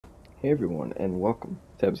Hey everyone, and welcome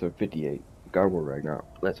to episode 58, War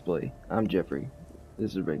Ragnarok Let's Play. I'm Jeffrey.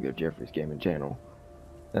 This is regular Jeffrey's gaming channel.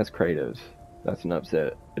 That's Kratos. That's an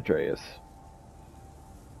upset Atreus.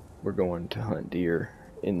 We're going to hunt deer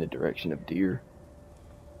in the direction of deer.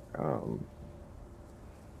 And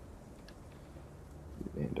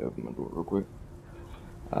open my door real quick.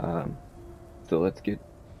 So let's get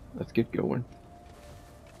going.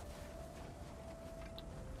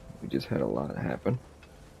 We just had a lot happen.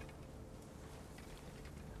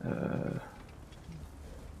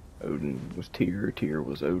 Odin was Tyr, Tyr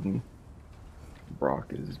was Odin.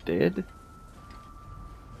 Brock is dead.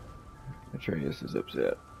 Atreus is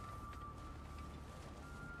upset.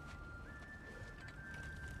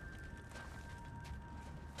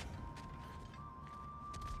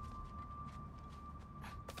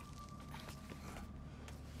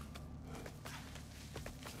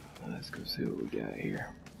 Let's go see what we got here.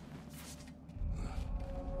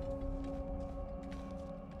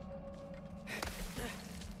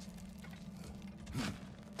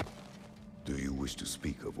 Do you wish to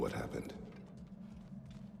speak of what happened?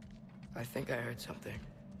 I think I heard something.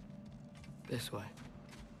 This way.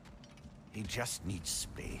 He just needs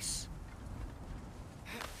space.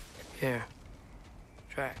 Here.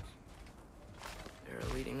 Tracks. They're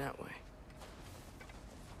leading that way.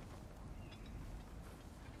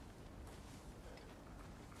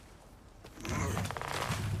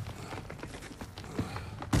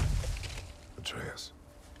 Atreus,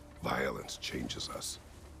 violence changes us.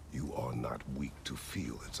 You are not weak to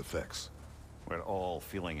feel its effects. We're all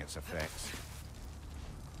feeling its effects.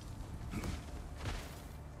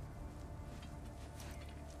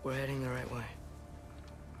 We're heading the right way.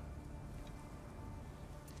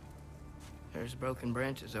 There's broken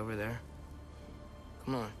branches over there.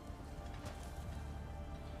 Come on.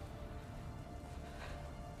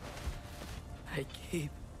 I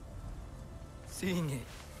keep seeing it.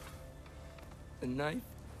 The knife,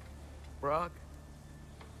 Brock,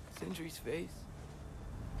 Sindri's face.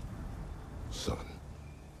 Son,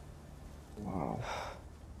 Wow.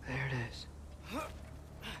 There it is.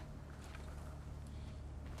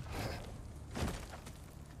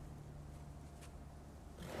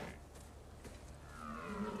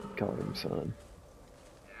 Call him son.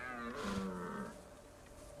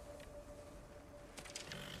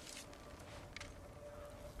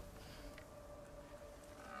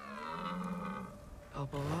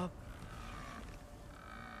 Elbow up.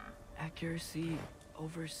 Accuracy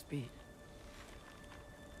over speed.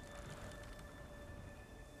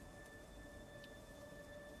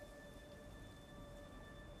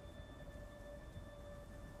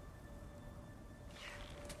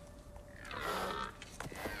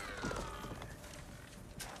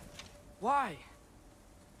 Why?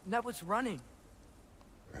 That was running.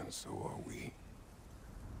 and so are we.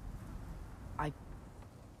 I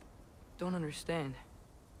don't understand.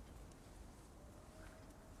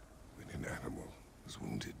 When an animal is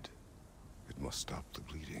wounded, it must stop the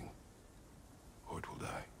bleeding, or it will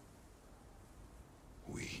die.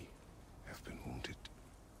 We have been wounded,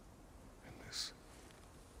 and this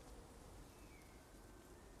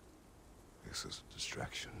is a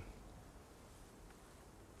distraction.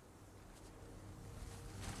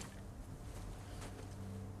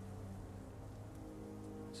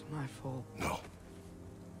 It's my fault. No.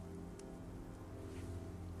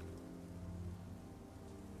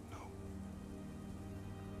 No.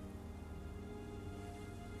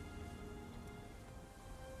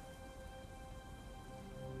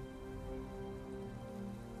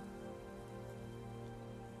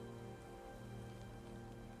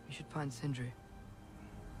 We should find Sindri.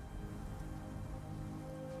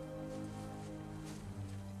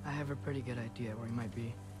 I have a pretty good idea where he might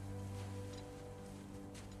be.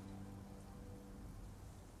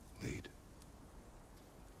 Lead.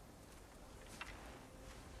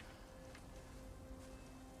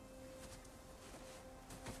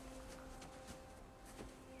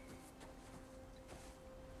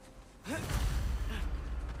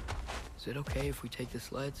 Is it okay if we take the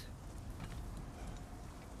sleds?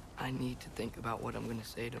 I need to think about what I'm gonna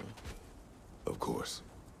say to him. Of course.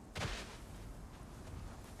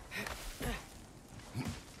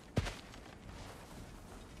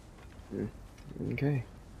 Okay.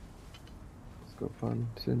 Let's go find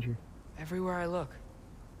Sindri. Everywhere I look,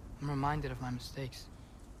 I'm reminded of my mistakes.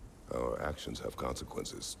 Our actions have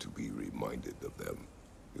consequences. To be reminded of them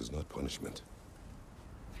is not punishment.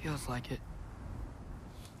 Feels like it.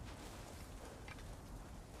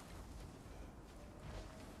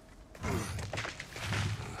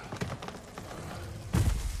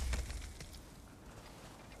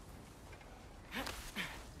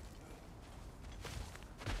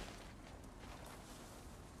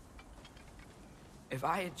 If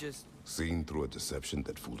I had just... Seen through a deception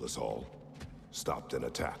that fooled us all. Stopped an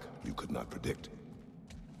attack you could not predict.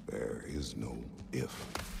 There is no if,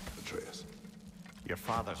 Atreus. Your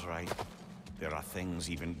father's right. There are things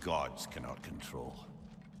even gods cannot control.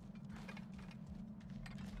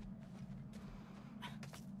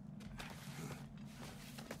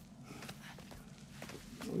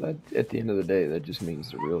 Well, that, at the end of the day, that just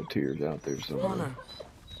means the real tear's out there somewhere. Connor,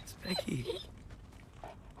 it's Becky.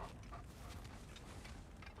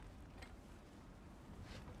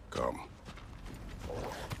 Come.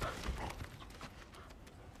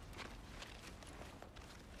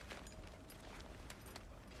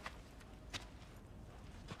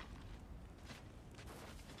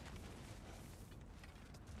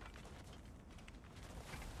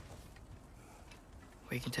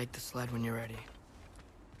 We can take the sled when you're ready.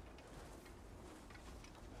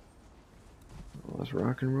 Well, let's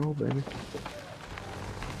rock and roll, baby.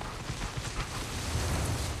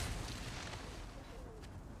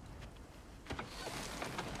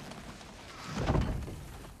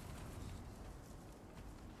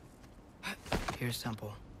 Here's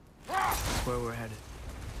Temple. That's where we're headed.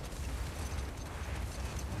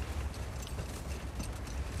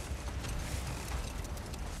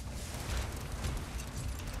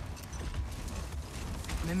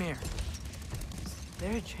 Mimir, is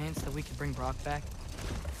there a chance that we could bring Brock back?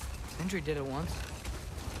 Sindri did it once.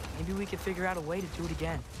 Maybe we could figure out a way to do it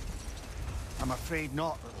again. I'm afraid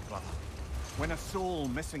not, little brother. When a soul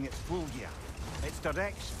missing its full gear, its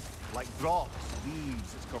direction, like Brock's,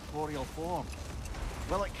 leaves its corporeal form,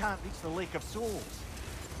 well, it can't reach the Lake of Souls.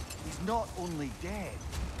 He's not only dead,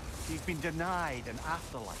 he's been denied an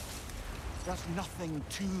afterlife. There's nothing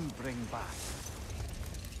to bring back.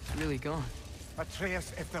 It's really gone.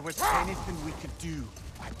 Atreus, if there was anything we could do,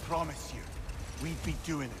 I promise you, we'd be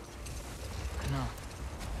doing it. I know.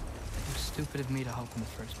 It was stupid of me to help in the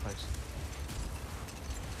first place.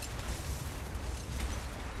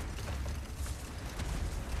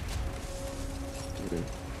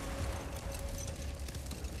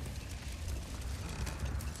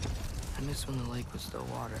 I miss when the lake was still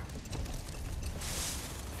water. I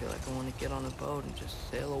feel like I want to get on a boat and just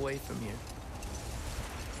sail away from here.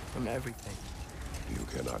 From everything. You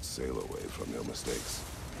cannot sail away from your mistakes.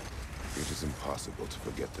 It is impossible to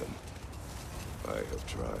forget them. I have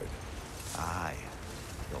tried. Aye.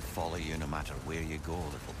 They'll follow you no matter where you go,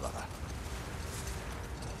 little brother.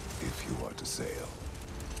 If you are to sail,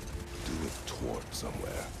 do it toward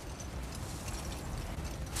somewhere.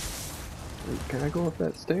 Can I go up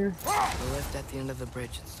that stair? The lift at the end of the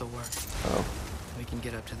bridge, it still works. Oh. We can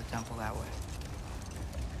get up to the temple that way.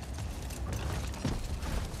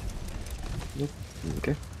 Yep.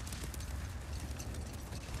 Okay.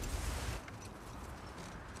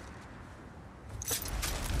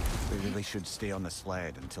 We really should stay on the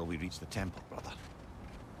sled until we reach the temple, brother.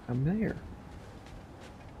 I'm there.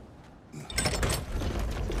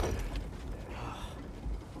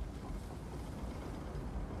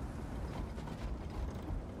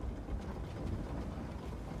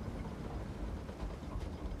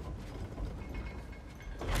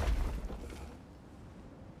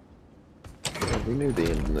 We knew the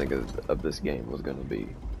ending of this game was going to be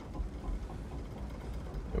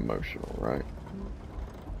emotional, right?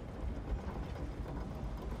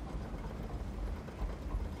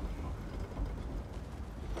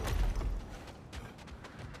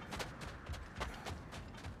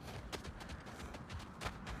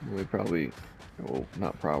 We probably, well,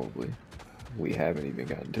 not probably, we haven't even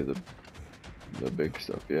gotten to the big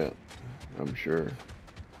stuff yet, I'm sure.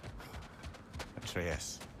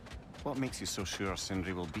 Atreus, what makes you so sure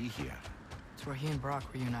Sindri will be here? It's where he and Brock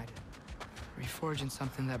were united. Reforging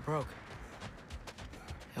something that broke.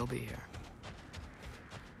 He'll be here.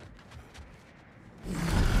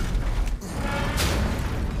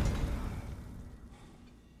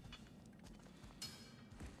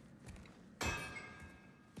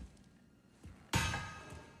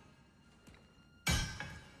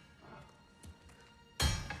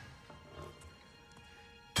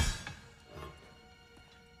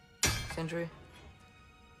 Sindri?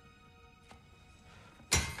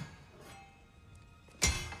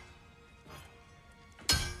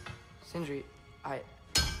 Sindri,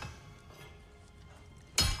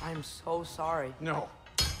 I'm so sorry. No.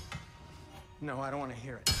 No, I don't want to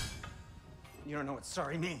hear it. You don't know what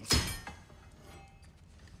sorry means.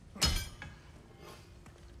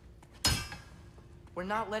 We're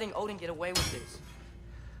not letting Odin get away with this.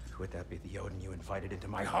 Would that be the Odin you invited into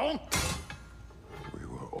my home? We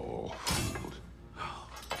were all fooled.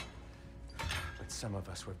 But some of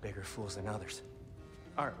us were bigger fools than others.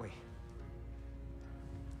 Aren't we?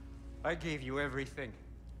 I gave you everything.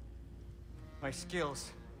 My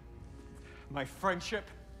skills, my friendship,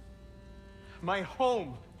 my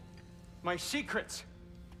home, my secrets,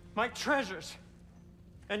 my treasures.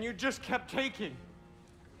 And you just kept taking.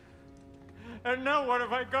 And now what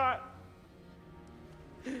have I got?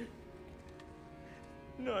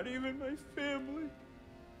 Not even my family.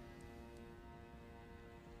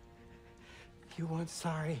 You want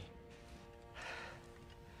sorry?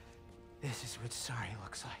 This is what sorry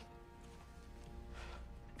looks like.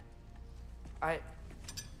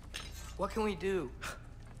 What can we do?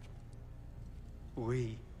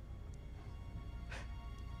 We.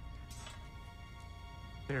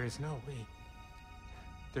 There is no we.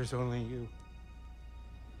 There's only you.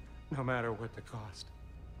 No matter what the cost.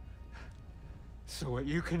 So what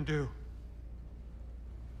you can do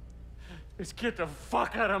is get the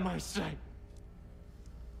fuck out of my sight.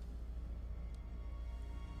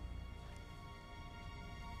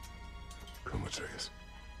 Come, Atreus.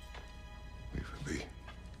 Leave it be.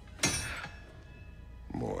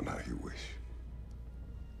 Mourn how you wish.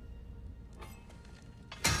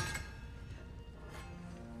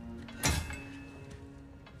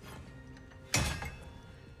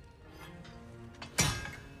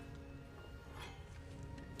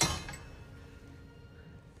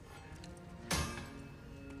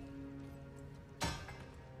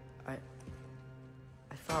 I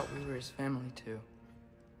thought we were his family too.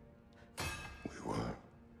 We were.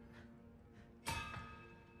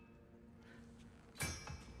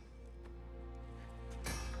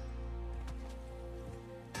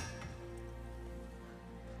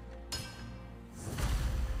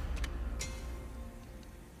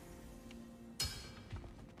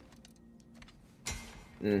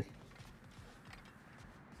 Mm.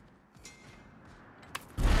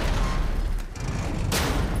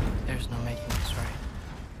 There's no making this right,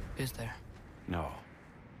 is there? No.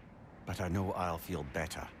 But I know I'll feel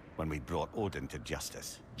better when we brought Odin to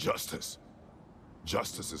justice. Justice.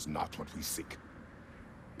 Justice is not what we seek.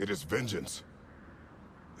 It is vengeance.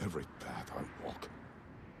 Every path I walk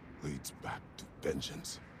leads back to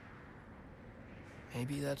vengeance.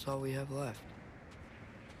 Maybe that's all we have left.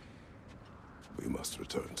 We must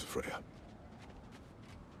return to Freya.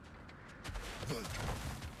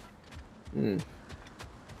 Hmm.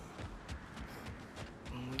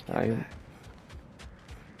 When we get back,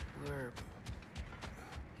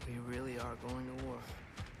 we really are going to war.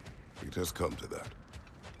 It has come to that.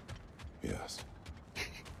 Yes.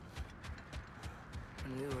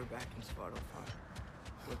 When we were back in Svartalfheim,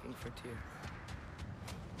 looking for Tyr.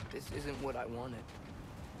 This isn't what I wanted.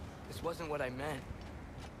 This wasn't what I meant.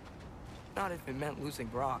 Not if it meant losing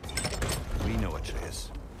Brock. We know, Atreus.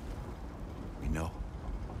 We know.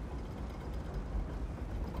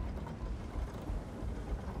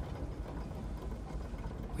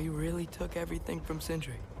 We really took everything from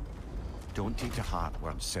Sindri. Don't take to heart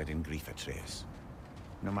words said in grief, Atreus.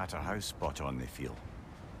 No matter how spot on they feel.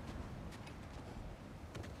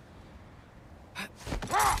 I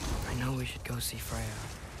know we should go see Freya,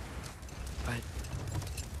 but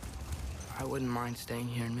I wouldn't mind staying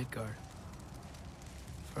here in Midgard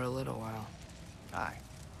for a little while. Aye.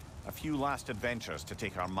 A few last adventures to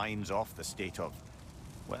take our minds off the state of,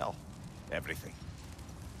 well, everything.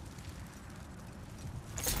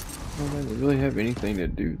 Well, they really have anything to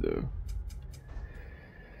do though.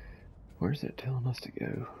 Where's it telling us to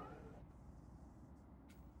go?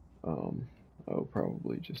 Oh,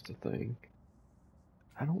 probably just a thing.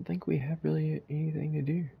 I don't think we have really anything to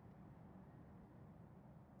do.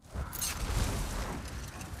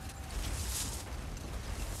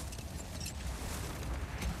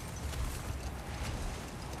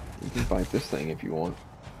 You can fight this thing if you want.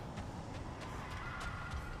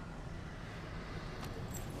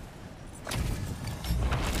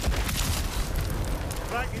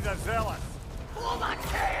 Frankie's a zealot. For my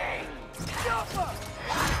king!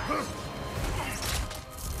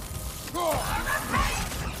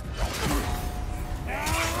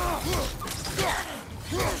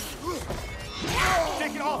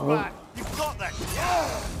 Take it off, man. You've got this.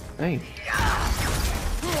 Hey.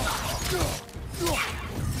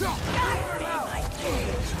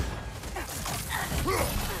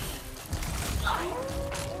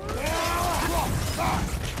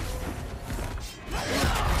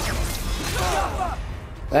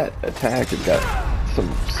 That attack has got some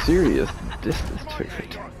serious distance to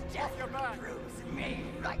it.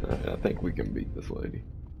 I think we can beat this lady.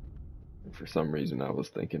 For some reason I was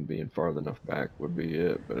thinking being far enough back would be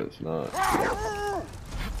it, but it's not.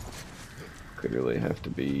 Clearly have to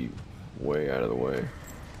be way out of the way.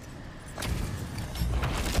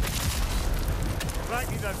 That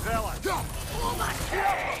needs a zealot. For my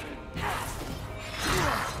king!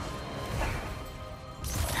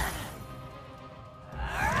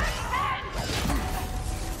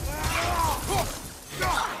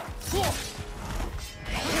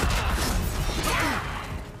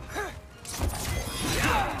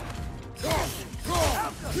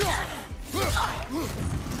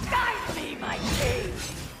 Guide me, my king!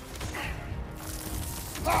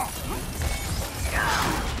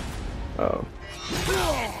 Oh.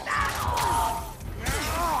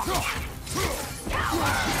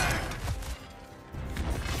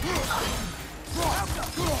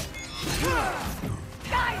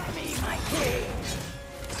 Guide me, my king!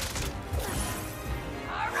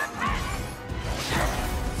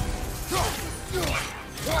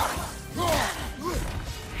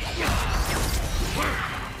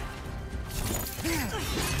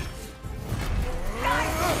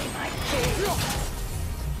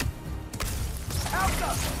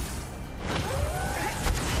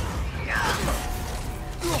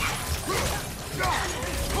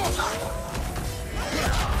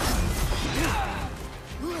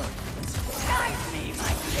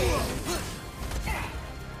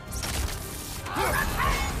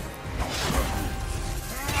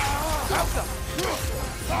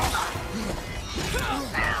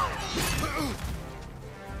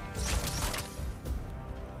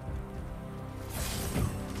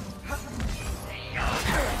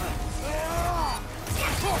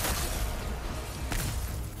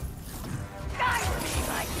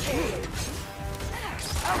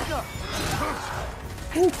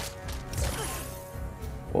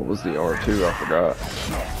 What was the R2? I forgot.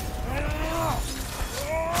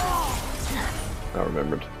 I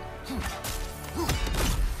remembered.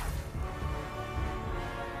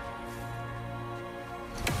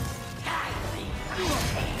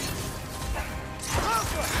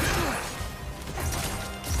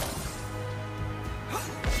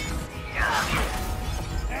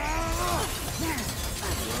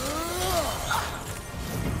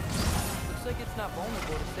 Looks like it's not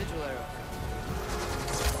vulnerable to sigil arrows.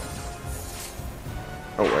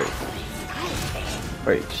 Oh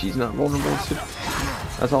wait, she's not vulnerable to.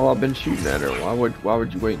 That's all I've been shooting at her. Why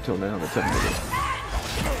would you wait until now to tell me this?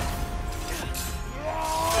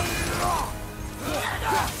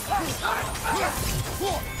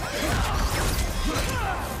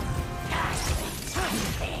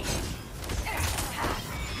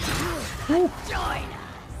 Join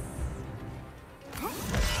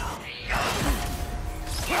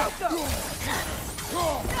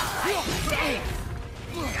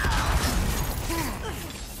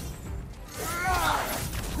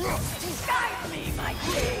Guide me, my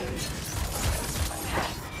king!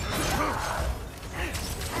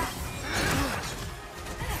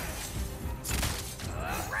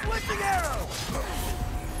 Switching arrow!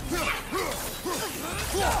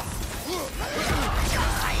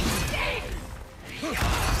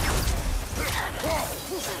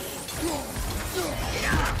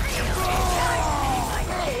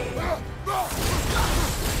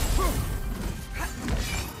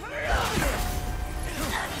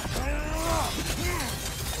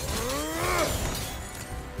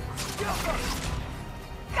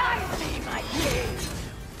 Guide me, my king!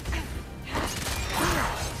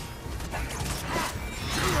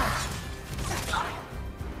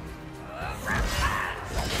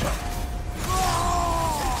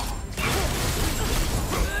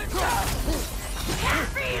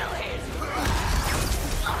 Feel his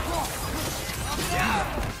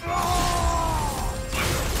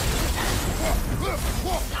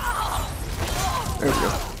There we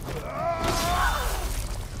go.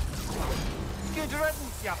 Good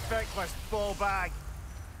riddance, you feckless ball bag.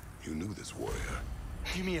 You knew this warrior.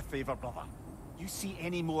 Do me a favor, brother. You see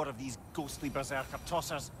any more of these ghostly berserker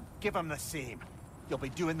tossers, give them the same. You'll be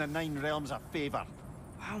doing the Nine Realms a favor.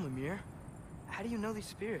 Wow, Mimir. How do you know these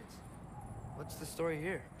spirits? What's the story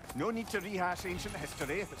here? No need to rehash ancient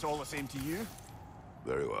history if it's all the same to you.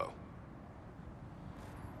 Very well.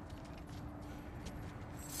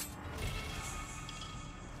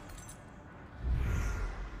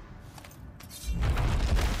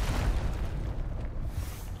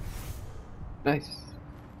 Nice.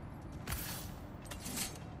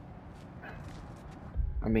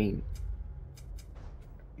 I mean,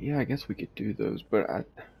 yeah, I guess we could do those, but I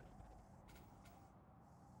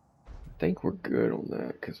think we're good on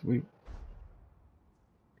that because we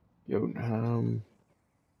Jotunheim.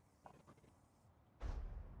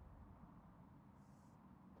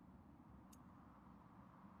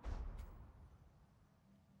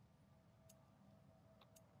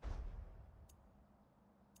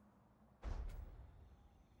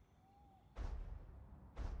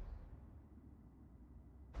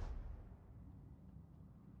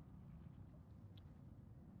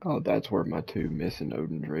 Oh, that's where my two missing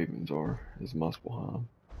Odin's ravens are, is Muspelheim.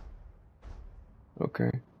 Okay.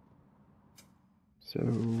 So,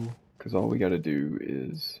 because all we gotta do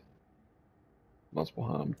is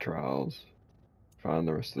Muspelheim trials, find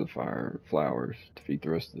the rest of the flowers, defeat the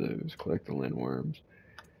rest of those, collect the lindworms,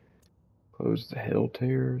 close the hell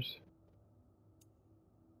tears,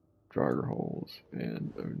 Draugr holes,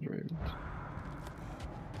 and Odin's ravens.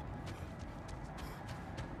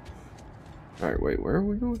 Alright, wait, where are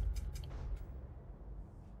we going?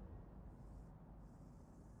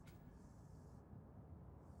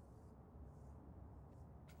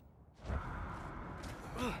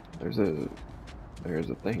 There's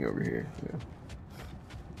a thing over here, yeah.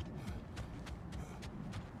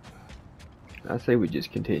 I say we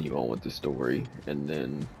just continue on with the story, and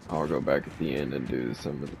then I'll go back at the end and do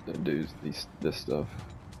this stuff.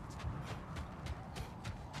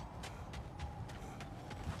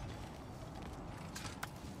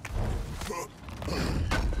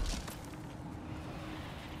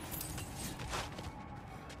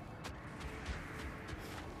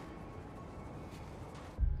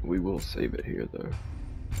 We will save it here, though.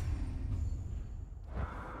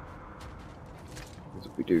 Because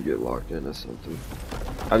if we do get locked into something,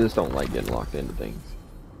 I just don't like getting locked into things.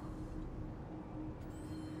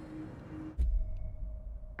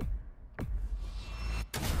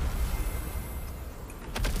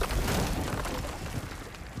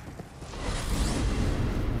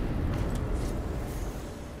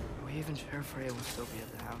 Are we even sure Freya will still be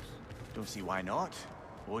at the house? Don't see why not.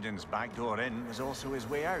 Odin's back door in was also his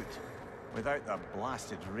way out. Without the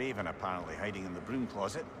blasted raven apparently hiding in the broom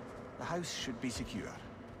closet, the house should be secure.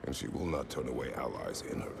 And she will not turn away allies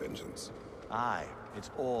in her vengeance. Aye,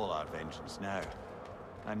 it's all our vengeance now.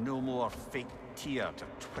 And no more fake Tyr to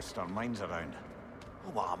twist our minds around.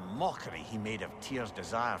 Oh, what a mockery he made of Tyr's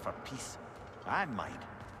desire for peace. And mine.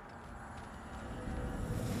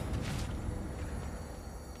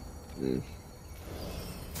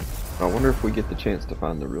 I wonder if we get the chance to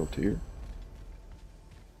find the real Tyr.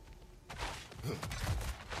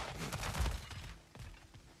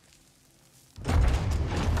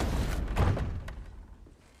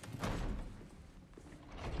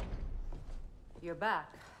 You're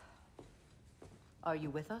back. Are you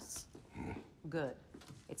with us? Good.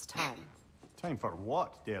 It's time. Time for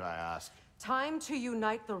what, dare I ask? Time to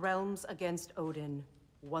unite the realms against Odin,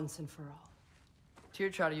 once and for all. Tyr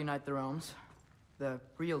tried to unite the realms. The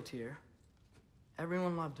real Tyr.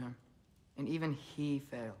 Everyone loved him. And even he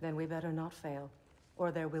failed. Then we better not fail,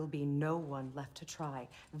 or there will be no one left to try.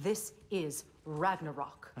 This is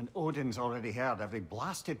Ragnarok. And Odin's already heard every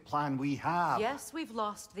blasted plan we have. Yes, we've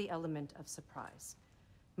lost the element of surprise.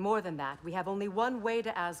 More than that, we have only one way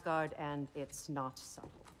to Asgard, and it's not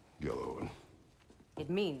subtle. Yellow.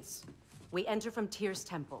 It means we enter from Tyr's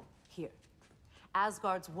temple, here.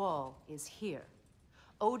 Asgard's wall is here.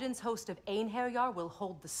 Odin's host of Einherjar will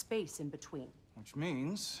hold the space in between. Which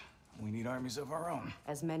means we need armies of our own.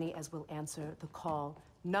 As many as will answer the call.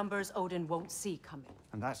 Numbers Odin won't see coming.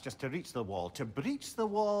 And that's just to reach the wall. To breach the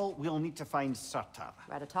wall, we'll need to find Surtur.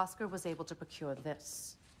 Ratatoskr was able to procure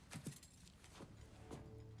this.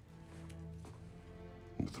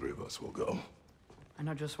 The three of us will go. I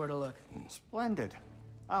know just where to look. Splendid.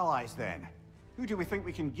 Allies, then. Who do we think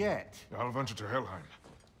we can get? I'll venture to Helheim.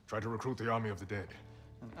 Try to recruit the army of the dead.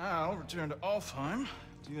 And I'll return to Alfheim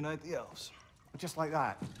to unite the elves. Just like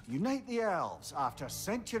that. Unite the elves after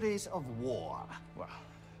centuries of war. Well,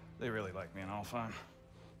 they really like me in Alfheim.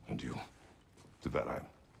 And you? To Valheim.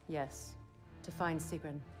 Yes. To find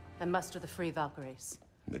Sigrun and muster the free Valkyries.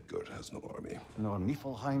 Midgard has no army. Nor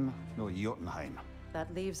Niflheim, nor Jotunheim.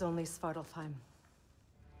 That leaves only Svartalfheim.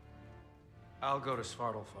 I'll go to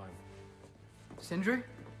Svartalfheim. Sindri?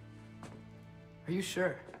 Are you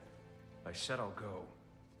sure? I said I'll go.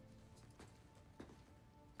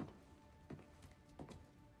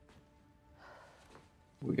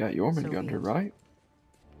 We got Jormungandr, right?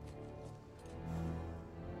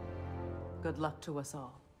 Good luck to us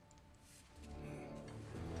all.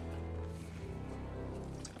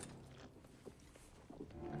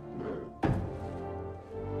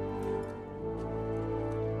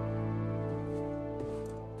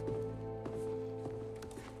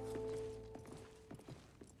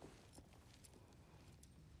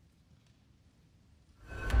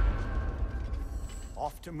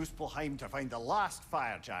 Off to Muspelheim to find the last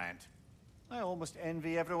fire giant. I almost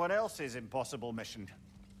envy everyone else's impossible mission.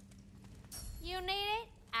 You need it?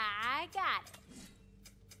 I got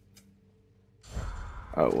it.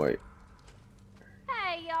 Oh, wait.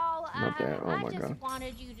 Hey, y'all. Not that. Oh I my just God.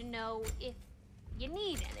 wanted you to know if you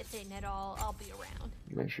need anything at all, I'll be around.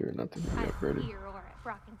 Make sure nothing can Either get ready. here or at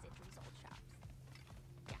Brock and Zitry's old shops.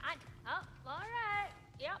 Yeah, oh, all right.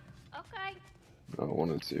 Yep, okay. I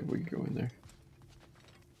wanted to see if we could go in there.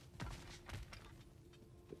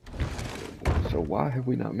 So why have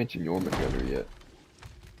we not mentioned Jormungandr yet?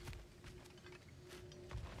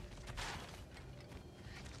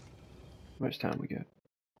 How much time we got?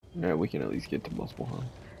 Yeah, we can at least get to Muspelheim.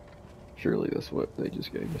 Surely that's what they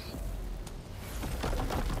just gave us.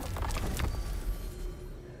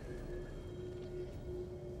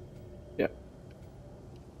 Yep.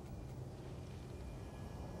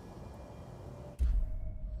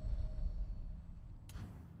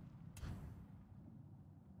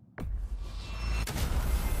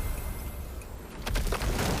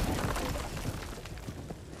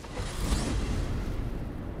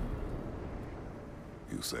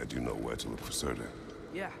 You said you know where to look for Surtur.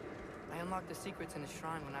 Yeah, I unlocked the secrets in his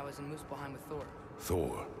shrine when I was in Muspelheim with Thor.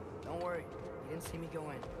 Thor? Don't worry, you didn't see me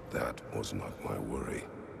go in. That was not my worry.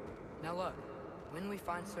 Now look, when we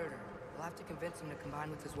find Surtur, we'll have to convince him to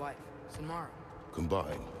combine with his wife, Sinmara.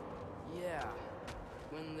 Combine? Yeah,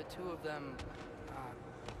 when the two of them,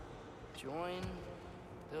 join,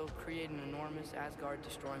 they'll create an enormous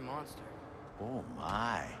Asgard-destroying monster. Oh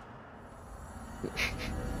my.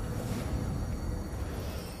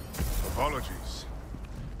 Apologies.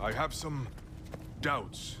 I have some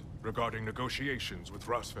doubts regarding negotiations with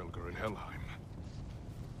Rasfelger in Helheim.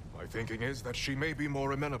 My thinking is that she may be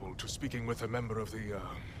more amenable to speaking with a member of the,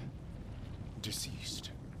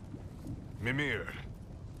 deceased. Mimir,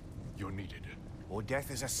 you're needed. Oh,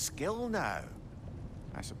 death is a skill now.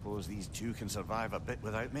 I suppose these two can survive a bit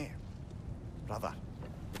without me. Brother,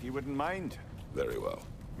 if you wouldn't mind. Very well.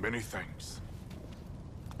 Many thanks.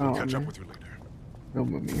 Oh, I'll catch up man. with you later. No,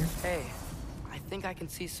 Mimir. Hey, I think I can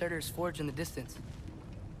see Surtur's forge in the distance.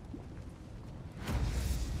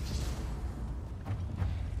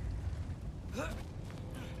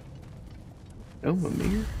 No,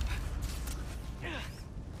 Mimir.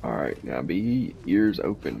 Alright, now be ears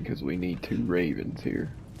open because we need 2 ravens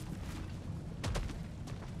here.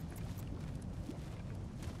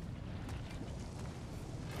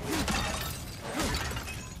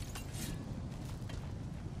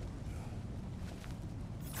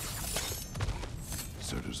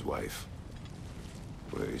 Surtur's wife.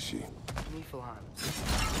 Where is she? Niflheim.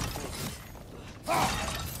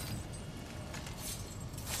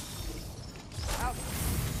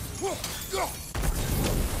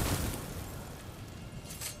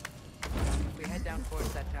 If we head down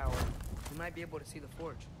towards that tower, we might be able to see the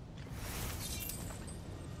forge.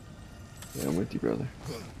 Yeah, I'm with you, brother.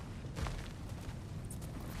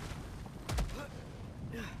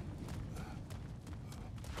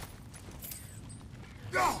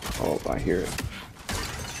 Oh, I hear it.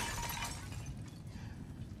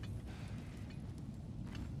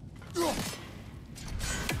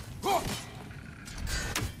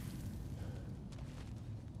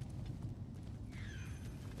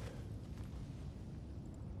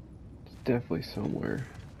 It's definitely somewhere.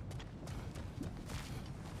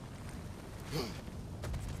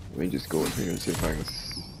 Let me just go in here and see if I can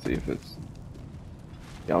see if it's...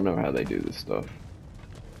 Y'all know how they do this stuff.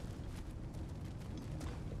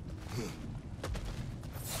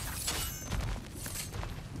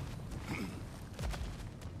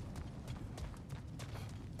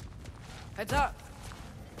 Heads up!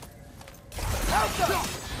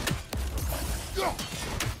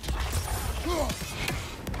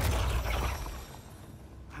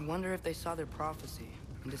 I wonder if they saw their prophecy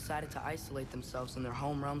and decided to isolate themselves in their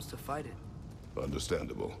home realms to fight it.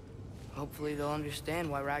 Understandable. Hopefully they'll understand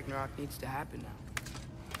why Ragnarok needs to happen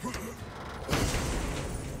now.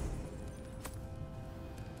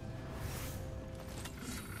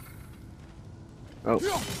 Oh.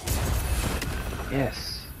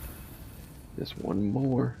 Yes. Just one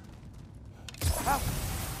more.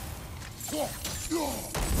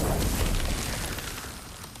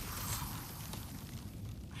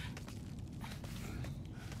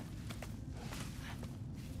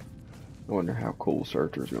 I wonder how cool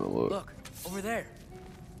Surtur's gonna look. Look, over there.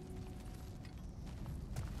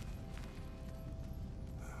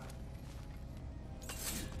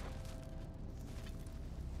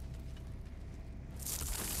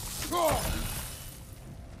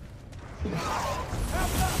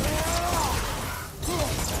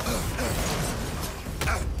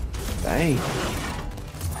 Dang.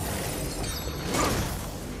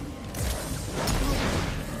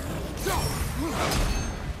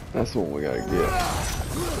 That's the one we gotta get.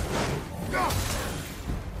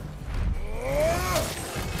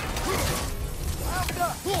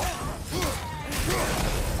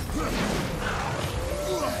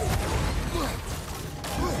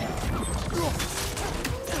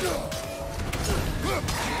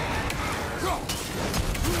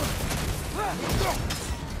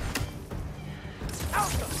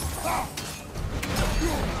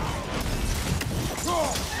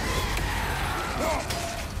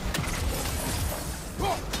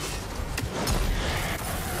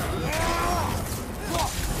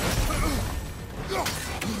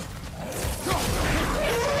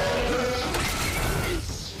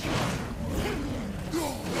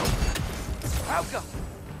 Alka!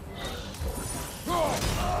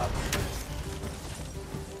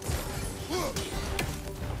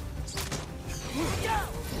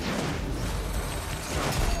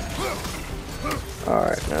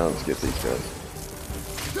 Alright, now let's get these guys.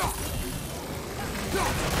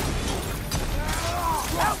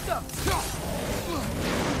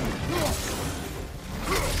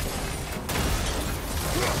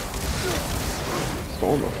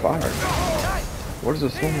 Storm of fire. What is a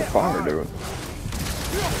storm of fire doing?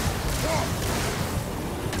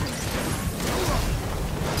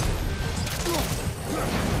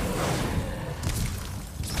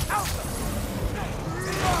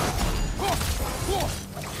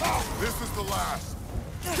 This is the last.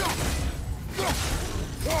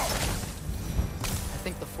 I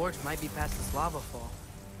think the forge might be past this lava fall.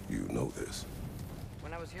 You know this.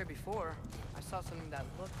 When I was here before, I saw something that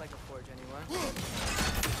looked like a forge anyway.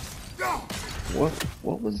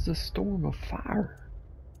 What was the storm of fire?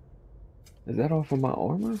 Is that off of my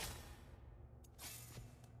armor?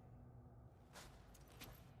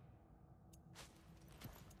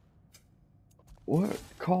 What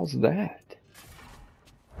caused that?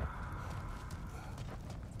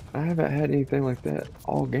 I haven't had anything like that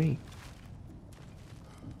all game.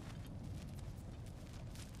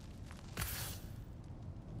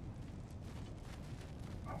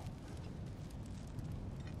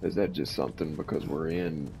 Is that just something because we're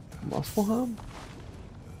in Muspelheim?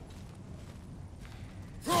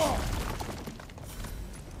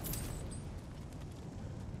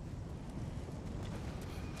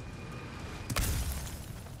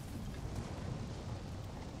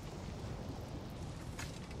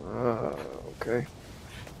 Okay.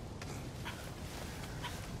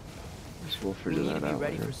 Guess we'll figure We need that to be out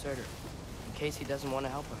ready later. for Surtur, in case he doesn't want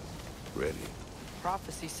to help us. Ready.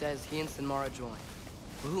 Prophecy says he and Sinmara join.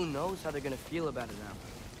 But who knows how they're gonna feel about it now?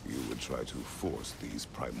 You would try to force these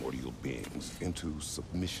primordial beings into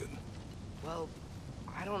submission. Well,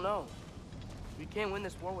 I don't know. We can't win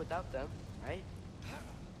this war without them, right?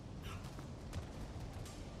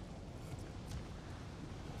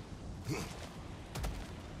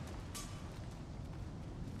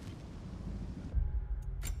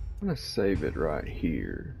 I'm gonna save it right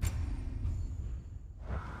here.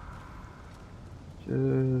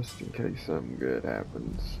 Just in case something good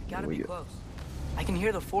happens. Gotta when we be get... close. I can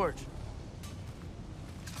hear the forge.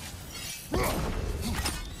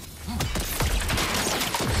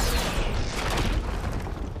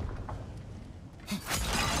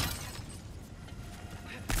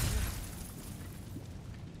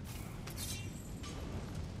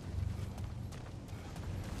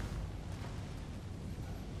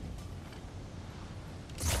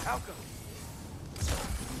 Alka.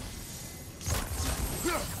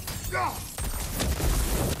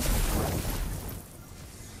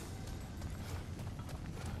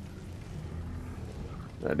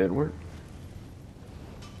 That didn't work.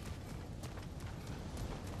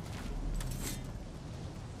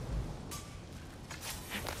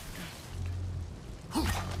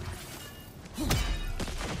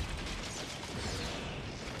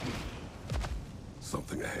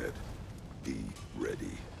 Something ahead. Be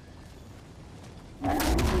ready.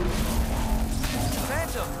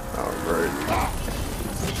 Phantom! Alright.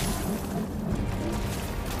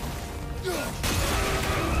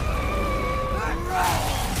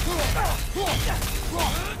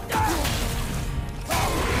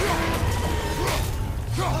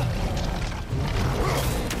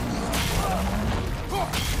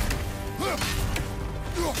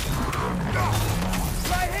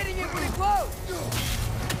 Try hitting it when it glows!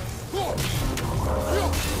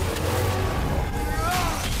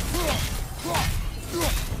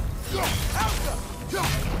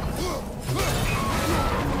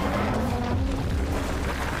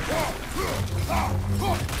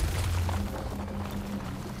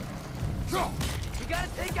 We gotta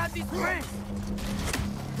take out these springs!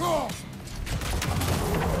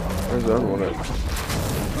 Where's the other one at?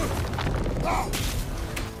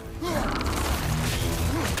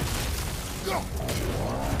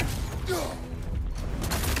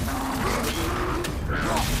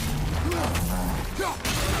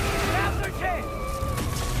 Now's our chance!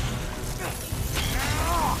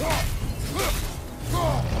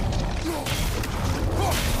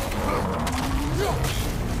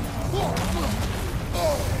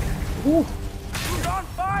 Woo. You're on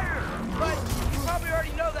fire! But you probably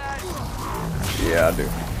already know that. Yeah, I do.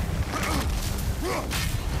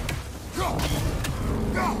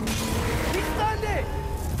 He stunned it!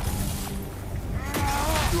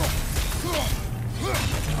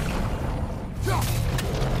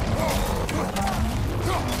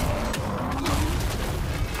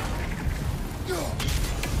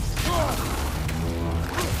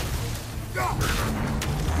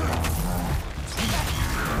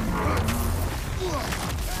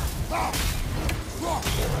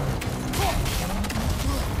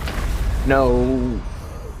 No.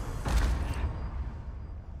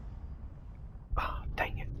 Oh,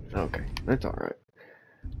 dang it. Okay, that's alright.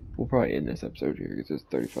 We'll probably end this episode here because it's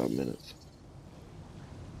 35 minutes.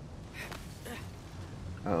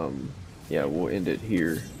 Yeah, we'll end it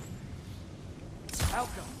here.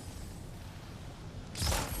 Outcome.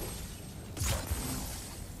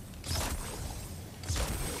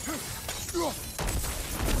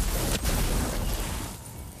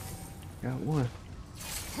 Got one.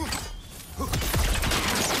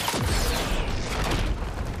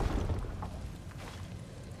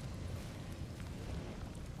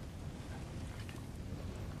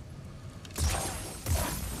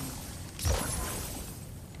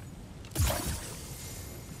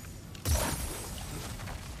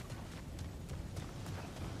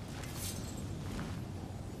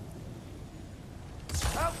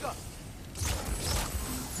 Outcome.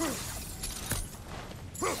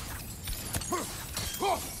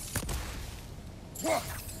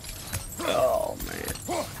 Oh man.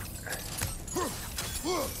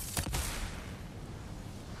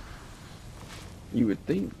 You would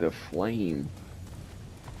think the flame.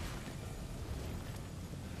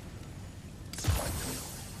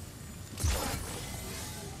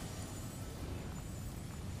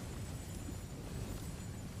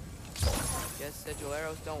 Guess sigil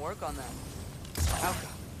arrows don't work on that. Outcome.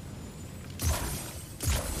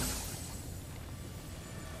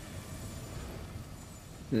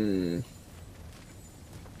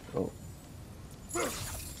 Oh.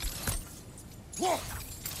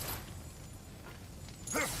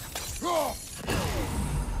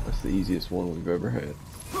 That's the easiest one we've ever had.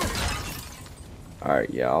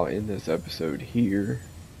 Alright, yeah, I'll end this episode here.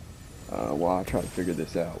 While I try to figure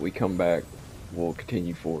this out. We come back, we'll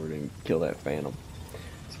continue forward and kill that phantom.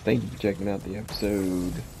 So thank you for checking out the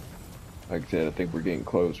episode. Like I said, I think we're getting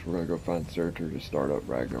close. We're going to go find Searcher to start up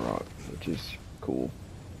Ragnarok, which is cool.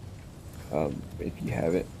 If you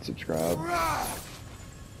haven't, subscribe.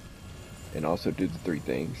 And also do the 3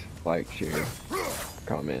 things. Like, share,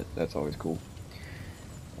 comment. That's always cool.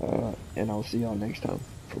 And I'll see y'all next time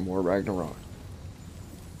for more Ragnarok.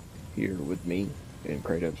 Here with me and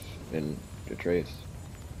Kratos and Atreus.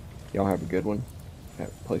 Y'all have a good one.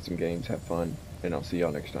 Play some games, have fun, and I'll see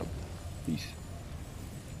y'all next time. Peace.